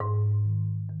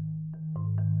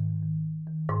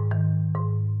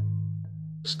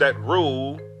that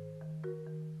rule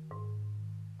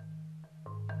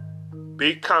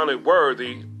be counted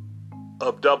worthy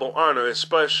of double honor,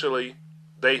 especially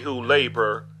they who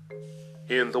labor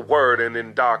in the word and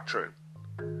in doctrine.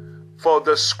 For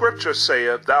the scripture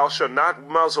saith, thou shalt not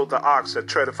muzzle the ox that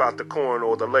treadeth out the corn,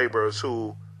 or the laborers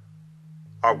who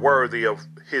are worthy of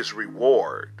his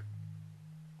reward.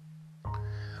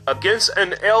 Against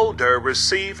an elder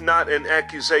receive not an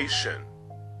accusation.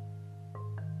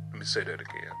 Let me say that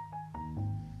again.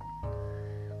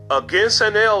 Against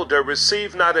an elder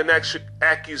receive not an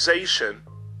accusation,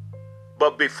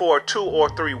 but before 2 or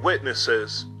 3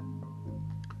 witnesses,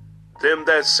 them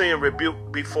that sin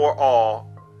rebuke before all,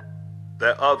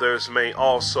 that others may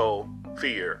also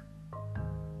fear.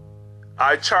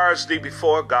 I charge thee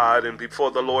before God and before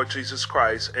the Lord Jesus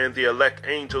Christ and the elect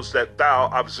angels, that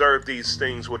thou observe these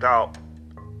things without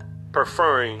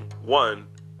preferring one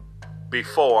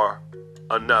before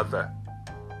another,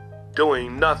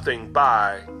 doing nothing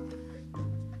by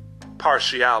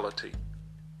partiality,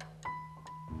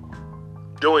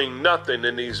 doing nothing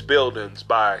in these buildings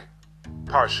by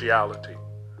partiality.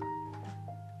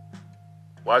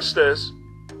 Watch this.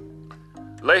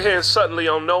 Lay hands suddenly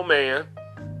on no man,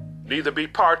 neither be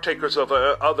partakers of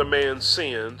other man's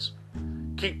sins.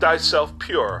 Keep thyself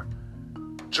pure.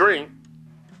 Drink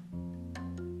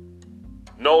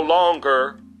no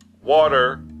longer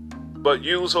water, but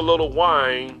use a little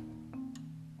wine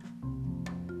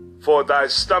for thy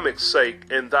stomach's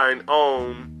sake and thine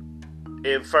own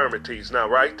infirmities. Now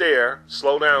right there,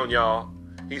 slow down, y'all.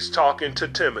 He's talking to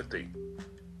Timothy.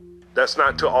 That's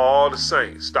not to all the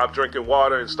saints. Stop drinking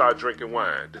water and start drinking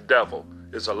wine. The devil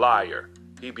is a liar.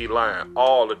 He be lying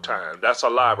all the time. That's a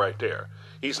lie right there.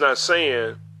 He's not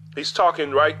saying, he's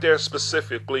talking right there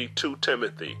specifically to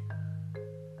Timothy.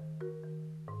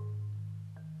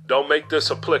 Don't make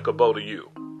this applicable to you.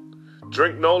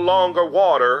 Drink no longer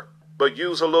water, but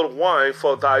use a little wine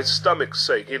for thy stomach's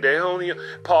sake.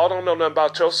 Paul don't know nothing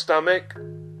about your stomach.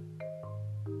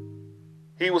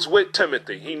 He was with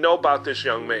Timothy. He know about this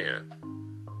young man.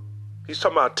 He's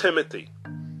talking about Timothy.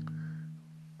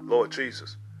 Lord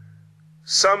Jesus.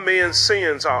 Some men's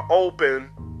sins are open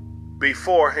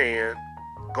beforehand,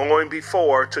 going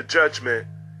before to judgment,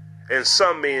 and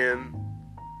some men,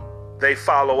 they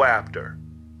follow after.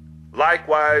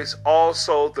 Likewise,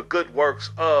 also the good works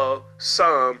of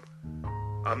some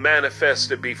are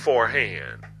manifested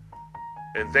beforehand,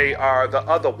 and they are the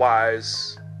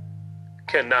otherwise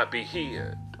cannot be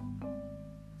hid.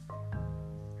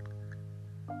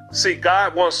 See,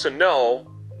 God wants to know,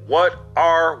 what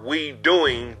are we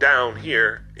doing down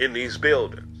here in these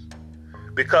buildings?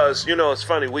 Because, it's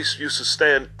funny, we used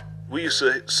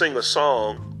to sing a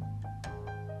song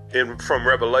from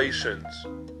Revelations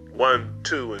 1,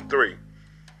 2, and 3.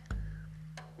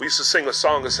 We used to sing a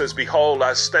song that says, behold,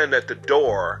 I stand at the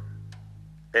door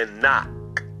and knock.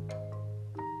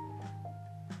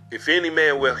 If any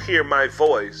man will hear my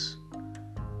voice,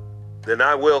 then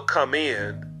I will come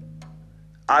in.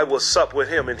 I will sup with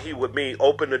him and he with me.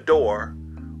 Open the door,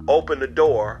 open the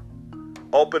door,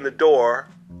 open the door.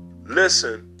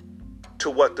 Listen to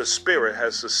what the Spirit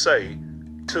has to say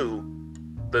to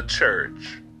the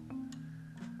church.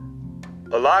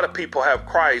 A lot of people have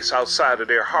Christ outside of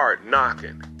their heart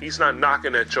knocking. He's not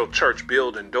knocking at your church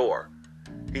building door.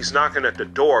 He's knocking at the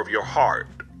door of your heart.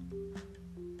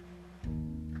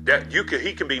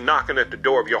 He can be knocking at the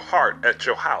door of your heart at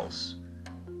your house.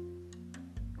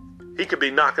 He could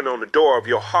be knocking on the door of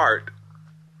your heart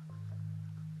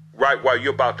right while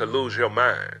you're about to lose your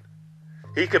mind.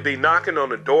 He could be knocking on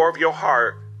the door of your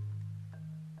heart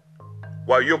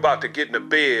while you're about to get in the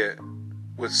bed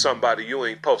with somebody you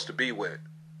ain't supposed to be with.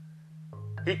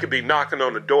 He could be knocking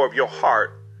on the door of your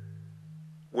heart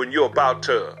when you're about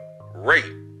to rape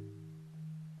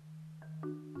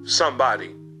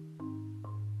somebody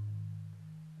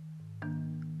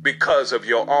because of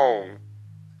your own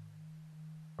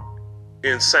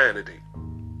insanity.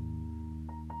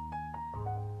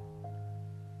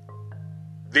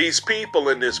 These people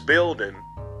in this building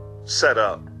set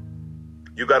up.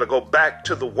 You got to go back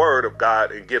to the Word of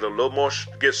God and get a little more,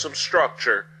 get some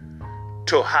structure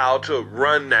to how to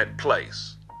run that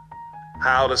place.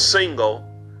 How the single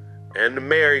and the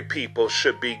married people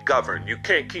should be governed. You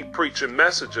can't keep preaching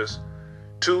messages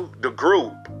to the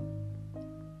group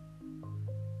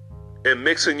and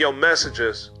mixing your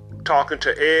messages, talking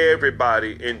to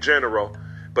everybody in general,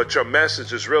 but your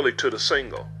message is really to the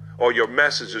single, or your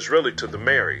message is really to the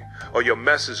married, or your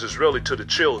message is really to the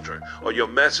children, or your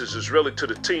message is really to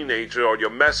the teenager, or your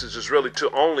message is really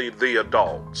to only the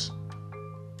adults.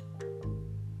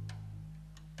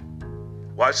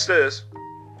 Watch this.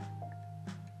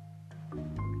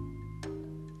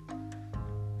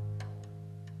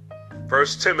 1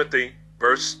 Timothy,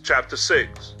 chapter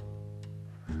 6.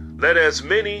 Let as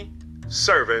many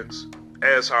servants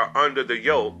as are under the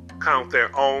yoke count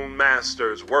their own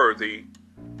masters worthy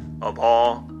of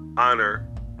all honor,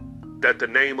 that the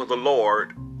name of the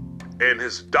Lord and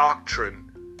his doctrine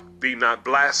be not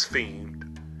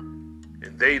blasphemed.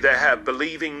 And they that have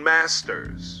believing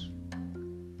masters,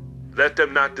 let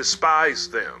them not despise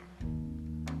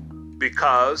them,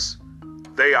 because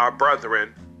they are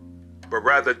brethren, but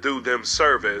rather do them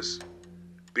service,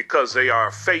 because they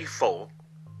are faithful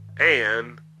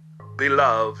and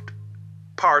beloved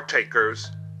partakers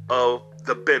of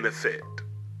the benefit.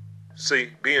 See,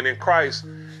 being in Christ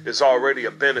is already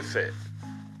a benefit.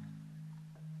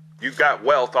 You got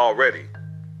wealth already.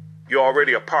 You're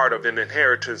already a part of an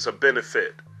inheritance of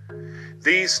benefit.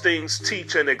 These things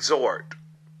teach and exhort.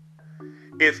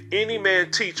 If any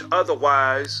man teach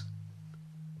otherwise,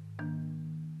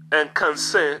 and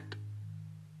consent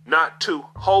not to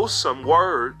wholesome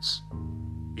words,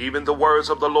 even the words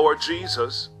of the Lord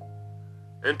Jesus,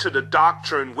 and to the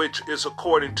doctrine which is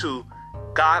according to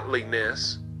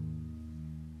godliness,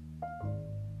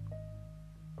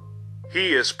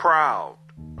 he is proud,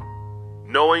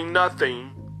 knowing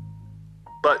nothing,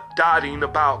 but dotting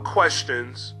about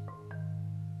questions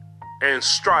and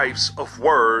strifes of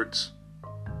words,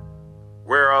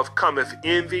 whereof cometh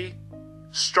envy,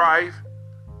 strife,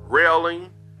 railing,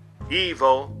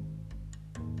 evil,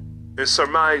 and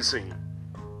surmising,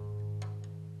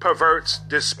 perverse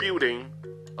disputing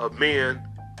of men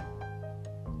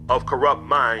of corrupt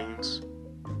minds,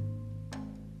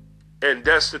 and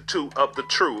destitute of the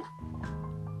truth,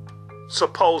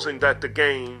 supposing that the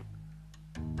gain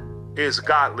is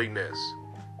godliness.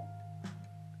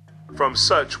 From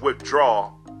such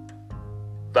withdraw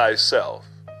thyself.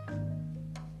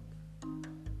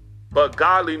 But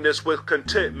godliness with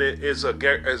contentment is a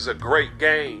great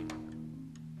gain.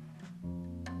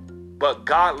 But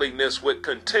godliness with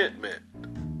contentment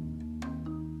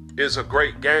is a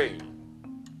great gain.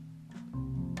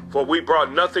 For we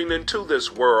brought nothing into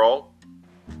this world,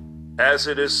 as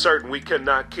it is certain we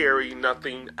cannot carry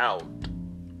nothing out.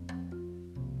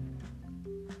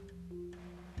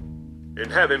 And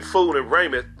having food and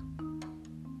raiment,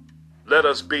 let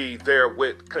us be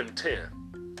therewith content.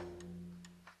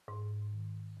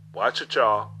 Watch it,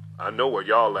 y'all. I know where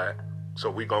y'all at, so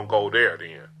we gonna go there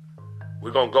then.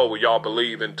 We're gonna go where y'all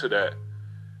believe into that.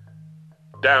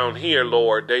 Down here,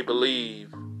 Lord, they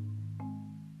believe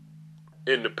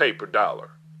in the paper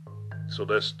dollar. So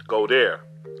let's go there.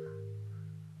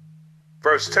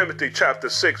 1 Timothy chapter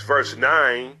 6, verse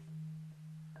 9.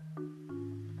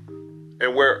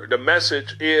 And where the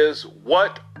message is,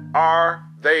 what are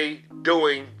they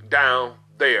doing down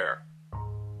there?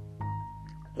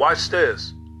 Watch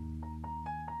this.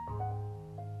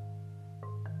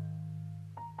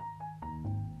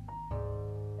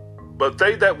 But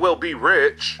they that will be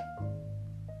rich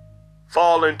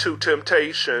fall into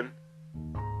temptation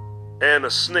and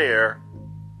a snare,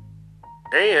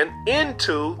 and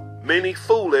into many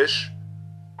foolish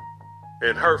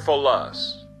and hurtful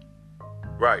lusts.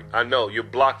 Right, I know you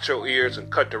blocked your ears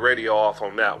and cut the radio off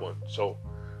on that one. So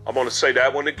I'm going to say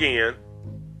that one again.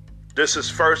 This is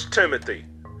 1 Timothy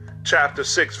chapter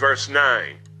 6, verse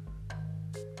 9.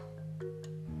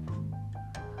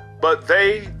 But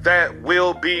they that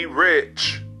will be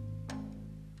rich,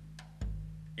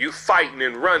 you fighting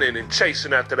and running and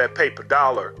chasing after that paper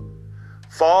dollar,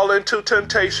 fall into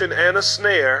temptation and a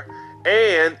snare,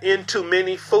 and into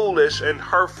many foolish and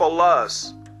hurtful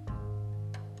lusts,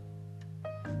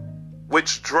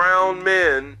 which drown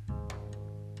men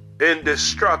in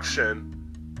destruction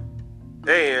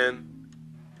and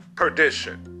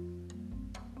perdition.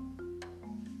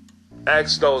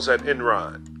 Ask those at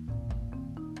Enron.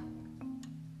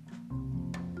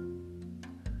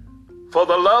 For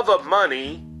the love of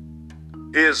money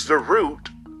is the root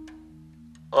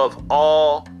of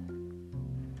all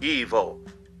evil,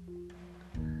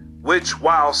 which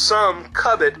while some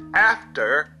covet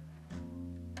after,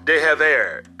 they have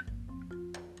erred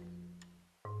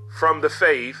from the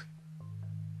faith,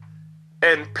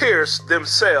 and pierced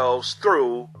themselves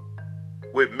through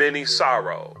with many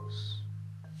sorrows.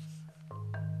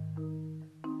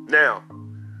 Now,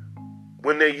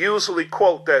 when they usually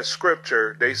quote that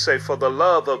scripture, they say, for the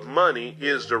love of money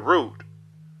is the root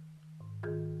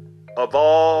of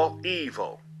all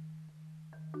evil.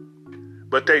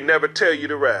 But they never tell you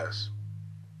the rest.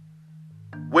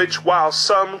 Which while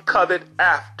some covet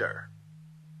after,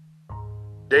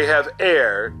 they have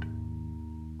erred,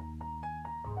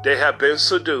 they have been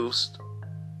seduced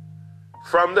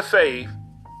from the faith,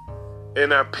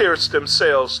 and have pierced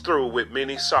themselves through with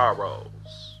many sorrows.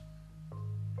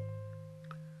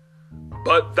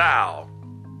 But thou,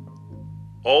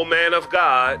 O man of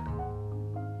God,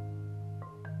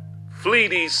 flee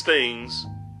these things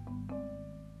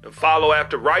and follow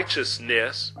after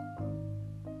righteousness.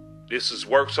 This is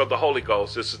works of the Holy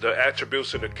Ghost. This is the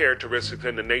attributes and the characteristics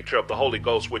and the nature of the Holy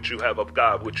Ghost, which you have of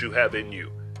God, which you have in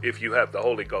you, if you have the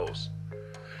Holy Ghost.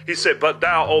 He said, but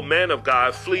thou, O man of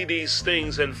God, flee these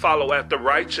things and follow after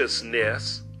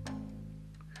righteousness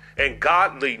and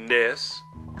godliness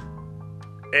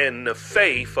and the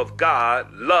faith of God,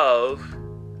 love,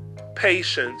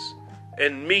 patience,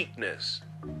 and meekness.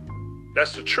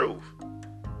 That's the truth.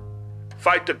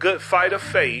 Fight the good fight of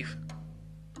faith.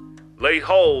 Lay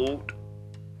hold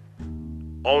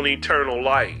on eternal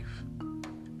life,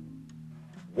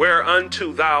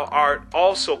 whereunto thou art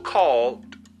also called,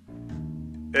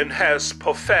 and hast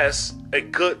professed a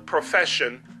good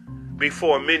profession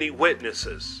before many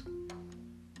witnesses.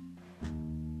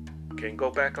 Can't go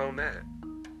back on that.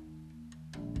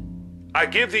 I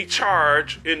give thee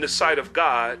charge in the sight of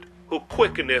God, who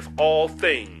quickeneth all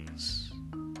things,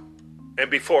 and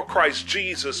before Christ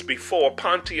Jesus, before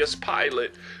Pontius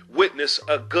Pilate, witness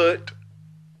a good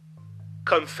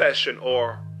confession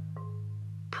or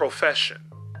profession.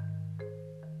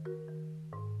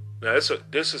 Now,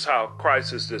 this is how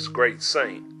Christ is this great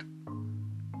saint.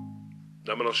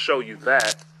 I'm going to show you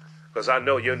that, because I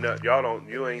know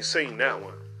you ain't seen that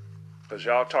one. Because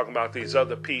y'all talking about these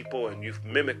other people and you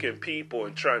mimicking people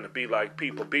and trying to be like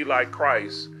people. Be like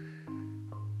Christ,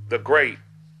 the great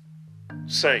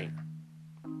saint.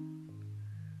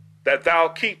 That thou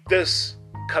keep this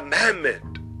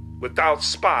commandment without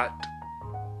spot,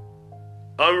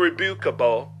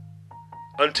 unrebukable,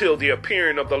 until the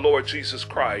appearing of the Lord Jesus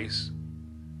Christ,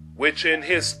 which in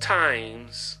his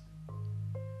times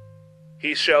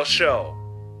he shall show,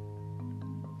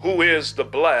 who is the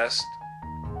blessed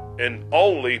and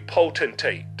only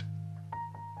potentate,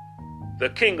 the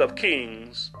King of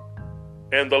kings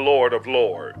and the Lord of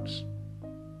lords,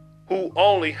 who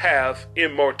only have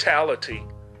immortality.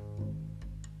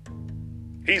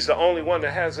 He's the only one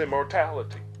that has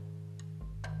immortality.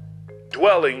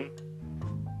 Dwelling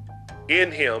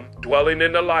in him, dwelling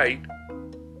in the light,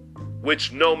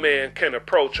 which no man can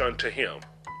approach unto him.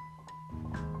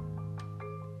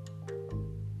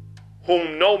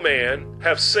 Whom no man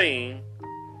have seen,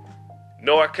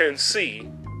 nor can see,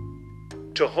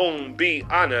 to whom be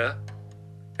honor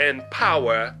and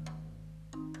power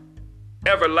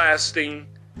everlasting.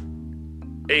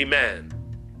 Amen.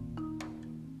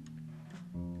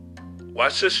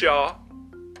 Watch this, y'all.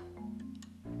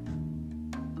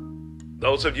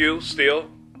 Those of you still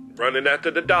running after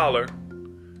the dollar,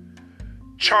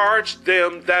 charge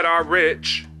them that are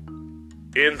rich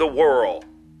in the world,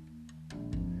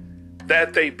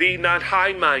 that they be not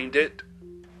high-minded,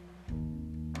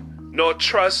 nor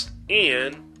trust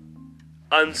in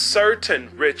uncertain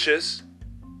riches.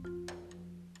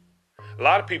 A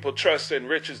lot of people trust in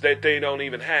riches that they don't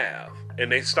even have,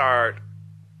 and they start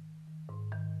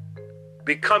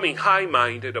becoming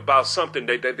high-minded about something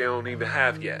that they don't even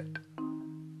have yet.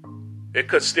 It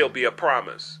could still be a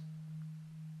promise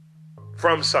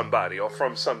from somebody or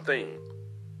from something,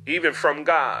 even from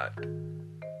God.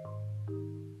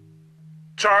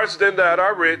 Charge them that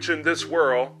are rich in this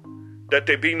world, that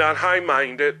they be not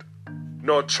high-minded,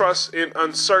 nor trust in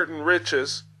uncertain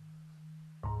riches,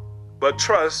 but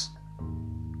trust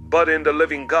but in the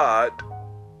living God,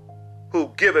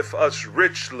 who giveth us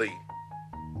richly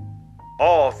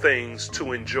all things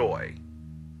to enjoy,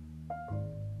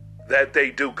 that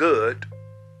they do good,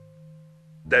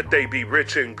 that they be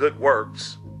rich in good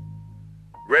works,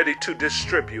 ready to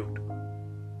distribute,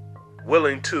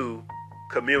 willing to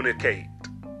communicate.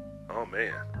 Oh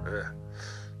man.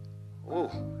 Ooh,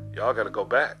 y'all gotta go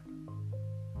back,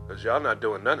 because y'all not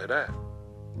doing none of that.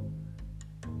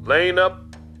 Laying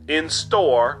up in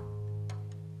store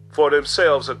for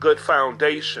themselves a good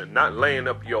foundation, not laying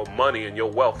up your money and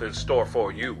your wealth in store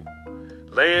for you.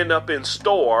 Laying up in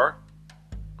store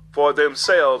for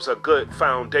themselves a good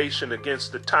foundation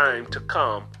against the time to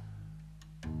come,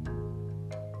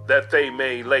 that they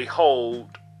may lay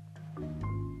hold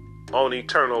on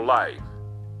eternal life.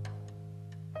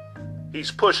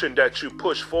 He's pushing that you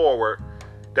push forward,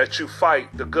 that you fight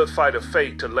the good fight of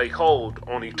faith to lay hold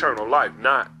on eternal life,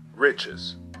 not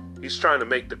riches. He's trying to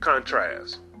make the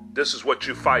contrast. This is what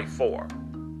you fight for.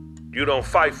 You don't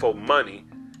fight for money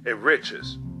and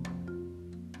riches,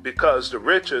 because the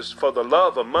riches, for the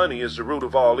love of money is the root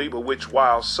of all evil, which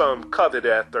while some covet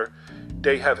after,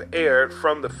 they have erred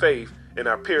from the faith and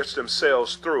are pierced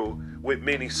themselves through with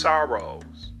many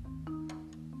sorrows.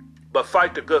 But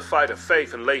fight the good fight of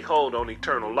faith and lay hold on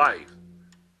eternal life,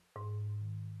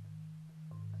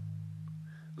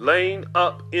 laying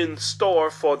up in store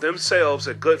for themselves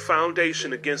a good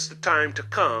foundation against the time to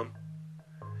come,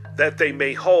 that they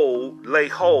may lay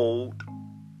hold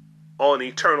on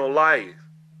eternal life.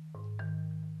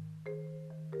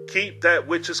 Keep that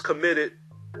which is committed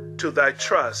to thy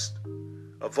trust,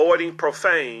 avoiding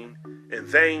profane and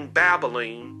vain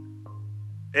babbling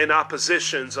and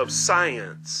oppositions of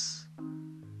science,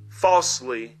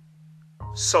 falsely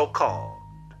so called,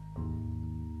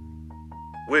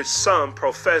 which some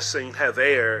professing have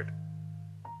erred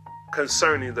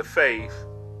concerning the faith.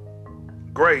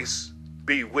 Grace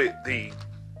be with thee.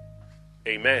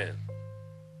 Amen.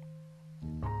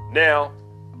 Now,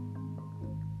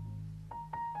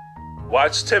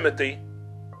 watch Timothy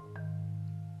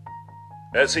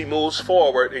as he moves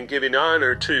forward in giving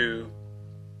honor to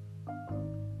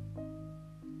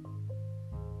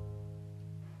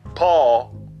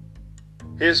Paul,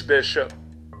 his bishop,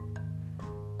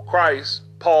 Christ,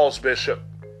 Paul's bishop.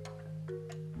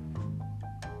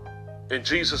 And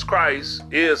Jesus Christ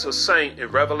is a saint in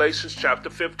Revelation chapter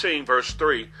 15, verse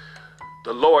 3.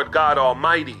 The Lord God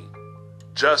Almighty,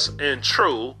 just and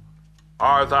true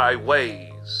are thy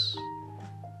ways,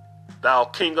 thou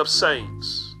King of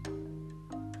saints.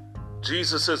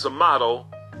 Jesus is a model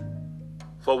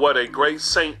for what a great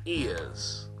saint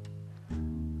is.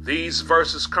 These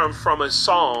verses come from the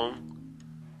song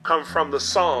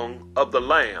of the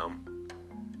Lamb.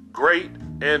 Great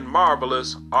and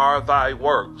marvelous are thy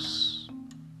works,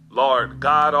 Lord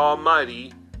God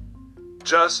Almighty,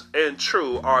 just and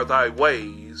true are thy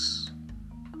ways,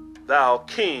 thou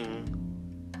King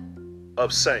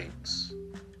of saints.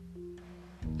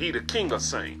 He the King of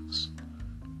saints.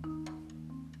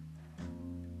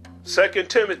 2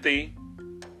 Timothy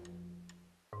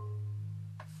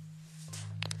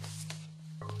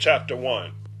chapter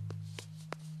 1.